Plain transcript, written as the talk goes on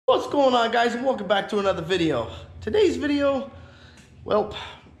What's going on, guys, and welcome back to another video. Today's video, well,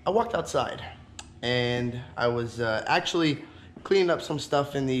 I walked outside and I was actually cleaning up some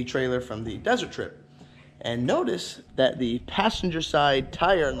stuff in the trailer from the desert trip, and noticed that the passenger side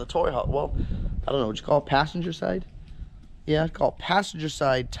tire in the toy hauler, well, I don't know what you call it, passenger side? Yeah, I'd call it passenger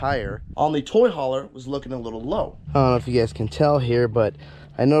side tire on the toy hauler was looking a little low. I don't know if you guys can tell here, but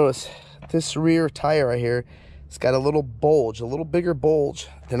I noticed this rear tire right here, it's got a little bulge, a little bigger bulge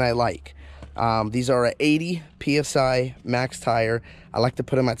than I like. These are an 80 PSI max tire. I like to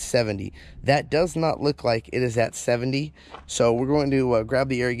put them at 70. That does not look like it is at 70. So we're going to grab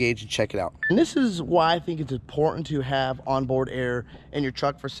the air gauge and check it out. And this is why I think it's important to have onboard air in your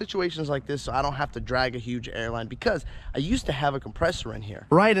truck for situations like this, so I don't have to drag a huge airline, because I used to have a compressor in here,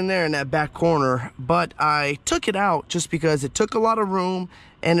 right in there in that back corner, but I took it out just because it took a lot of room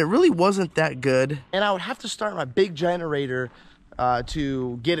and it really wasn't that good. And I would have to start my big generator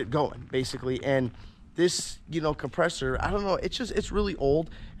to get it going, basically. And this, compressor, I don't know, it's really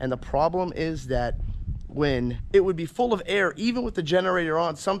old. And the problem is that when it would be full of air, even with the generator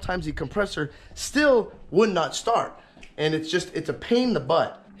on, sometimes the compressor still would not start. And it's a pain in the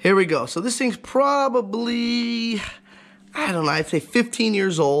butt. Here we go. So this thing's probably, I don't know, I'd say 15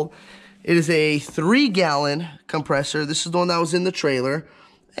 years old. It is a 3-gallon compressor. This is the one that was in the trailer.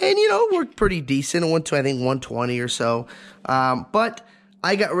 And, it worked pretty decent. It went to, I think, 120 or so. But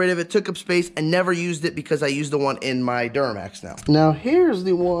I got rid of it, took up space, and never used it because I used the one in my Duramax now. Now, here's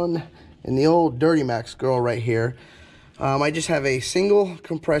the one in the old Dirty Max Girl right here. I just have a single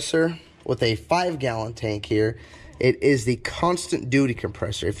compressor with a 5-gallon tank here. It is the constant duty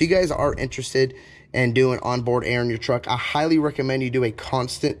compressor. If you guys are interested in doing onboard air in your truck, I highly recommend you do a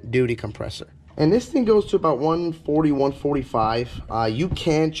constant duty compressor. And this thing goes to about 140, 145. You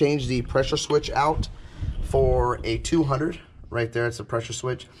can change the pressure switch out for a 200. Right there, it's a pressure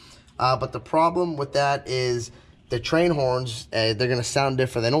switch. But the problem with that is the train horns, they're going to sound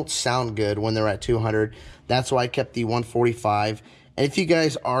different. They don't sound good when they're at 200. That's why I kept the 145. And if you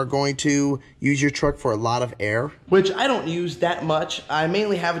guys are going to use your truck for a lot of air, which I don't use that much, I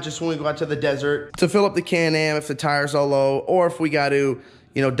mainly have it just when we go out to the desert to fill up the Can-Am if the tires are low, or if we got to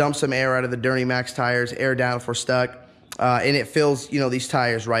dump some air out of the Dirty Max tires, air down if we're stuck, and it fills, these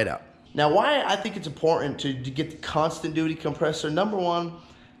tires right up. Now, why I think it's important to get the constant duty compressor, number one,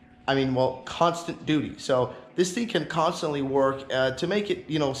 constant duty. So this thing can constantly work to make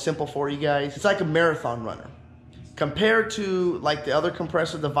it, simple for you guys. It's like a marathon runner. Compared to like the other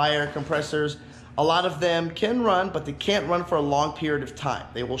compressor, the Viair compressors, a lot of them can run, but they can't run for a long period of time.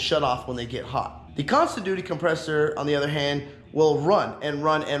 They will shut off when they get hot. The constant duty compressor, on the other hand, will run and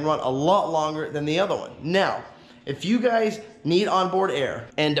run and run a lot longer than the other one. Now, if you guys need onboard air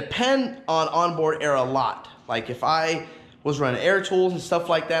and depend on onboard air a lot, like if I was running air tools and stuff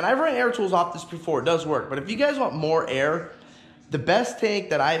like that, and I've run air tools off this before, it does work, but if you guys want more air, the best tank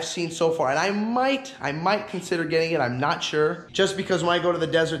that I've seen so far, and I might consider getting it, I'm not sure, just because when I go to the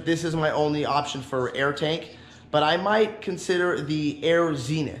desert, this is my only option for air tank, but I might consider the Air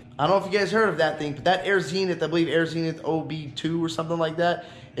Zenith. I don't know if you guys heard of that thing, but that Air Zenith, I believe Air Zenith OB2 or something like that,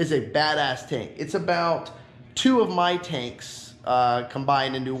 is a badass tank. It's about 2 of my tanks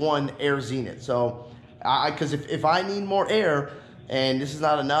combined into one Air Zenith. So, because if I need more air and this is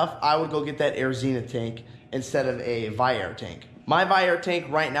not enough, I would go get that Air Zenith tank instead of a Viair tank. My Viair tank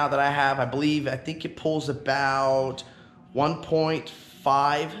right now that I have, I think it pulls about 1.50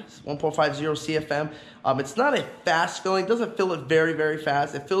 CFM. It's not a fast filling. It doesn't fill it very, very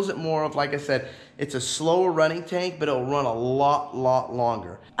fast. It fills it more of, like I said, it's a slower running tank, but it'll run a lot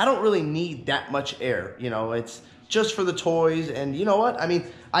longer. I don't really need that much air. It's just for the toys. And you know what?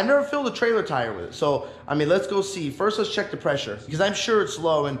 I've never filled a trailer tire with it. So, let's go see. First, let's check the pressure, because I'm sure it's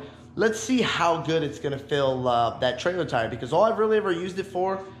low. And let's see how good it's going to fill that trailer tire, because all I've really ever used it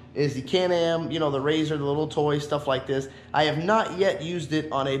for is the Can-Am, the Razor, the little toy, stuff like this. I have not yet used it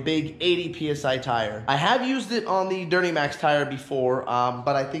on a big 80 PSI tire. I have used it on the Dirty Max tire before,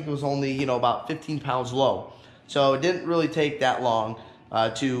 but I think it was only, about 15 pounds low. So it didn't really take that long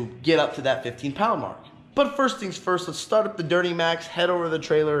to get up to that 15-pound mark. But first things first, let's start up the Dirty Max, head over to the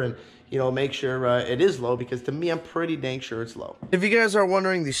trailer, and make sure it is low, because to me, I'm pretty dang sure it's low. If you guys are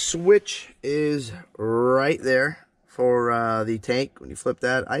wondering, the switch is right there for the tank. When you flip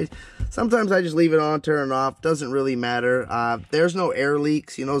that, sometimes I just leave it on, turn it off, doesn't really matter. There's no air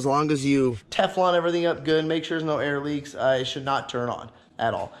leaks, as long as you Teflon everything up good, make sure there's no air leaks, it should not turn on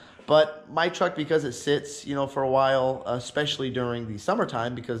at all. But my truck, because it sits, for a while, especially during the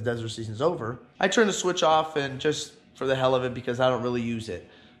summertime, because desert season's over, I turn the switch off, and just for the hell of it, because I don't really use it.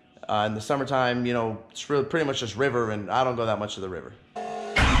 In the summertime, it's really pretty much just river, and I don't go that much to the river.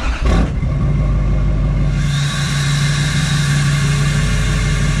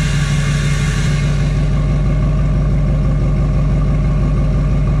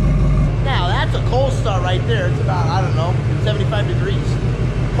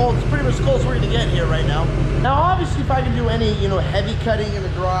 cold. It's pretty much as cold as we're gonna get here right now. Now, obviously, if I can do any, heavy cutting in the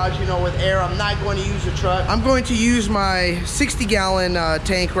garage, with air, I'm not going to use the truck. I'm going to use my 60-gallon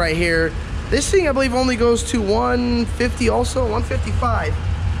tank right here. This thing, I believe, only goes to 150 also, 155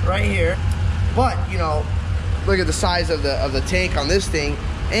 right here. But, look at the size of the tank on this thing.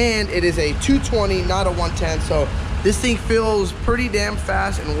 And it is a 220, not a 110. So this thing fills pretty damn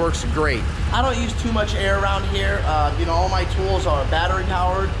fast and works great. I don't use too much air around here. All my tools are battery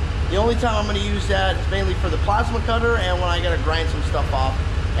powered. The only time I'm going to use that is mainly for the plasma cutter and when I got to grind some stuff off.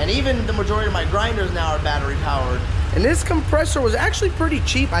 And even the majority of my grinders now are battery powered. And this compressor was actually pretty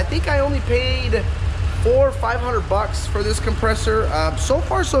cheap. I think I only paid $400 or $500 for this compressor. So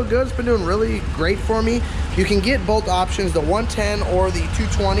far so good. It's been doing really great for me. You can get both options, the 110 or the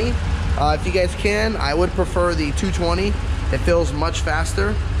 220. If you guys can, I would prefer the 220. It fills much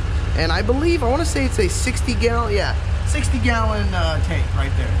faster. And I believe, I want to say it's a 60-gallon, yeah, 60-gallon tank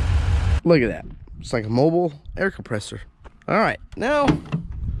right there. Look at that. It's like a mobile air compressor. All right, now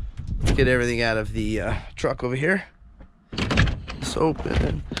let's get everything out of the truck over here. It's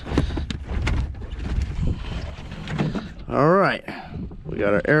open. All right, we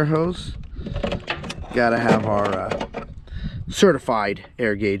got our air hose. Gotta have our certified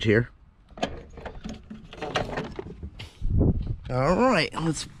air gauge here. All right,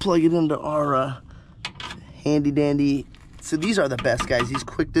 let's plug it into our handy dandy. So these are the best, guys, these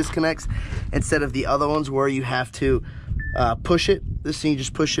quick disconnects instead of the other ones where you have to push it. This thing you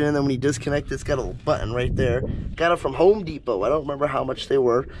just push it in, then when you disconnect, it's got a little button right there. Got it from Home Depot. I don't remember how much they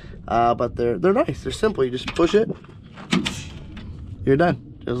were, but they're nice. They're simple. You just push it, you're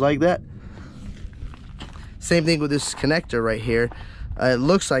done, just like that. Same thing with this connector right here. It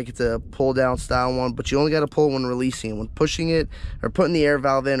looks like it's a pull down style one, but you only got to pull when releasing. When pushing it or putting the air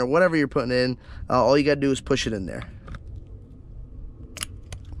valve in or whatever you're putting in, all you got to do is push it in there.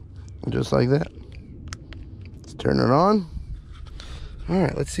 Just like that. Let's turn it on. All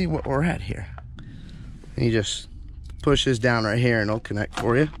right, let's see what we're at here. And you just push this down right here and it'll connect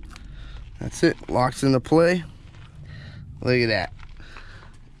for you. That's it, locks into play. Look at that.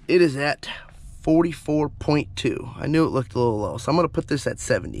 It is at 44.2. I knew it looked a little low, so I'm gonna put this at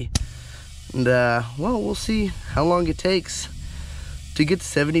 70. And well, we'll see how long it takes to get to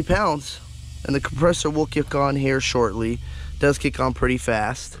 70 pounds. And the compressor will kick on here shortly. It does kick on pretty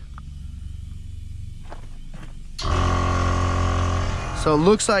fast. So it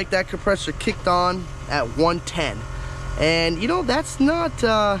looks like that compressor kicked on at 110. And that's not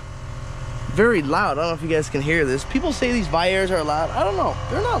very loud. I don't know if you guys can hear this. People say these Viairs are loud. I don't know,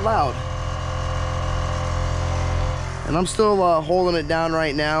 they're not loud. And I'm still holding it down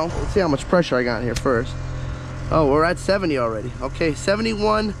right now. Let's see how much pressure I got in here first. Oh, we're at 70 already. Okay,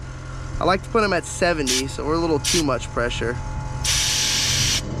 71. I like to put them at 70, so we're a little too much pressure.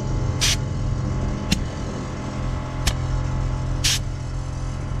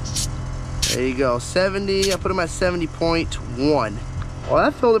 There you go, 70. I put them at 70.1. Well,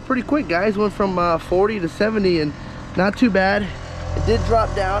 that filled it pretty quick, guys. Went from 40 to 70 and not too bad. It did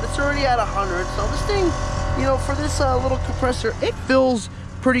drop down. It's already at 100. So this thing, for this little compressor, it fills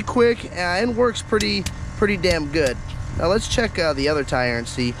pretty quick and works pretty damn good. Now let's check the other tire and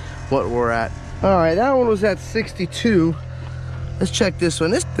see what we're at. All right, that one was at 62. Let's check this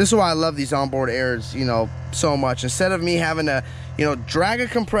one. This is why I love these onboard airs, so much. Instead of me having to, drag a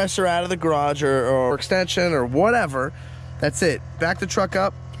compressor out of the garage or extension or whatever, that's it. Back the truck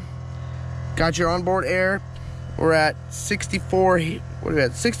up. Got your onboard air. We're at 64. What are we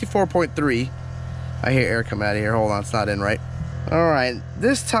at? 64.3. I hear air come out of here. Hold on, it's not in right. All right,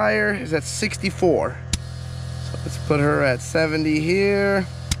 this tire is at 64. So let's put her at 70 here.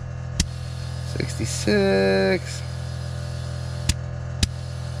 66.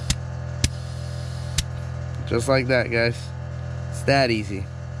 Just like that, guys. It's that easy.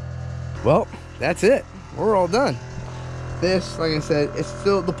 Well, that's it. We're all done. This, like I said, it's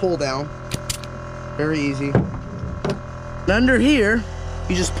still the pull down. Very easy. And under here,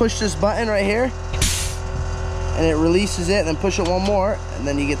 you just push this button right here and it releases it, and then push it one more, and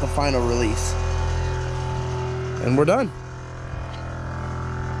then you get the final release. And we're done.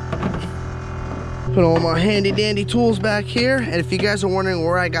 Put all my handy dandy tools back here. And if you guys are wondering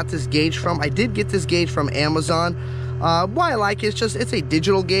where I got this gauge from, I did get this gauge from Amazon. Why I like it, it's a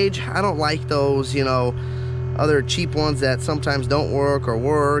digital gauge. I don't like those, other cheap ones that sometimes don't work or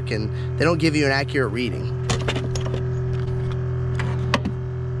work and they don't give you an accurate reading.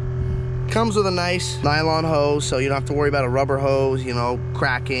 Comes with a nice nylon hose, so you don't have to worry about a rubber hose,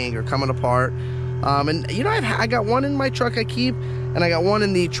 cracking or coming apart. And I got one in my truck I keep, and I got one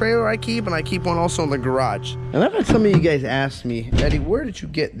in the trailer I keep, and I keep one also in the garage. And I've had some of you guys ask me, Eddie, where did you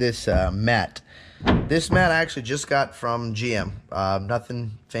get this mat? This mat I actually just got from GM.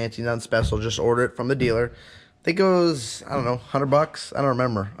 Nothing fancy, nothing special, just ordered it from the dealer. I think it was, I don't know, 100 bucks. I don't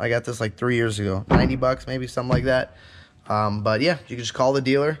remember. I got this like 3 years ago. 90 bucks, maybe, something like that. But yeah, you can just call the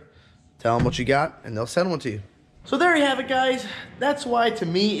dealer, tell them what you got, and they'll send one to you. So there you have it, guys. That's why, to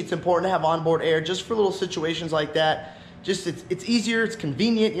me, it's important to have onboard air just for little situations like that. Just it's easier, it's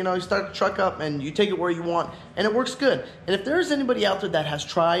convenient, you know, you start the truck up and you take it where you want, and it works good. And if there's anybody out there that has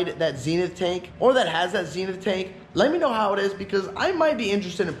tried that Zenith tank, or that has that Zenith tank, let me know how it is, because I might be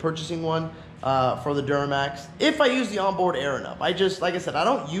interested in purchasing one for the Duramax if I use the onboard air enough. Like I said, I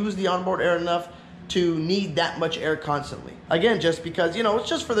don't use the onboard air enough to need that much air constantly. Again, just because, you know, it's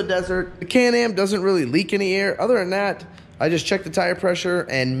just for the desert. The Can-Am doesn't really leak any air. Other than that, I just check the tire pressure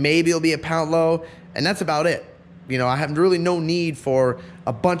and maybe it'll be a pound low, and that's about it. You know, I have really no need for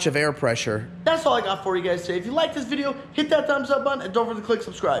a bunch of air pressure. That's all I got for you guys today. If you like this video, hit that thumbs up button and don't forget to click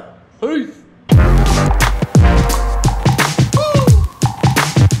subscribe. Peace.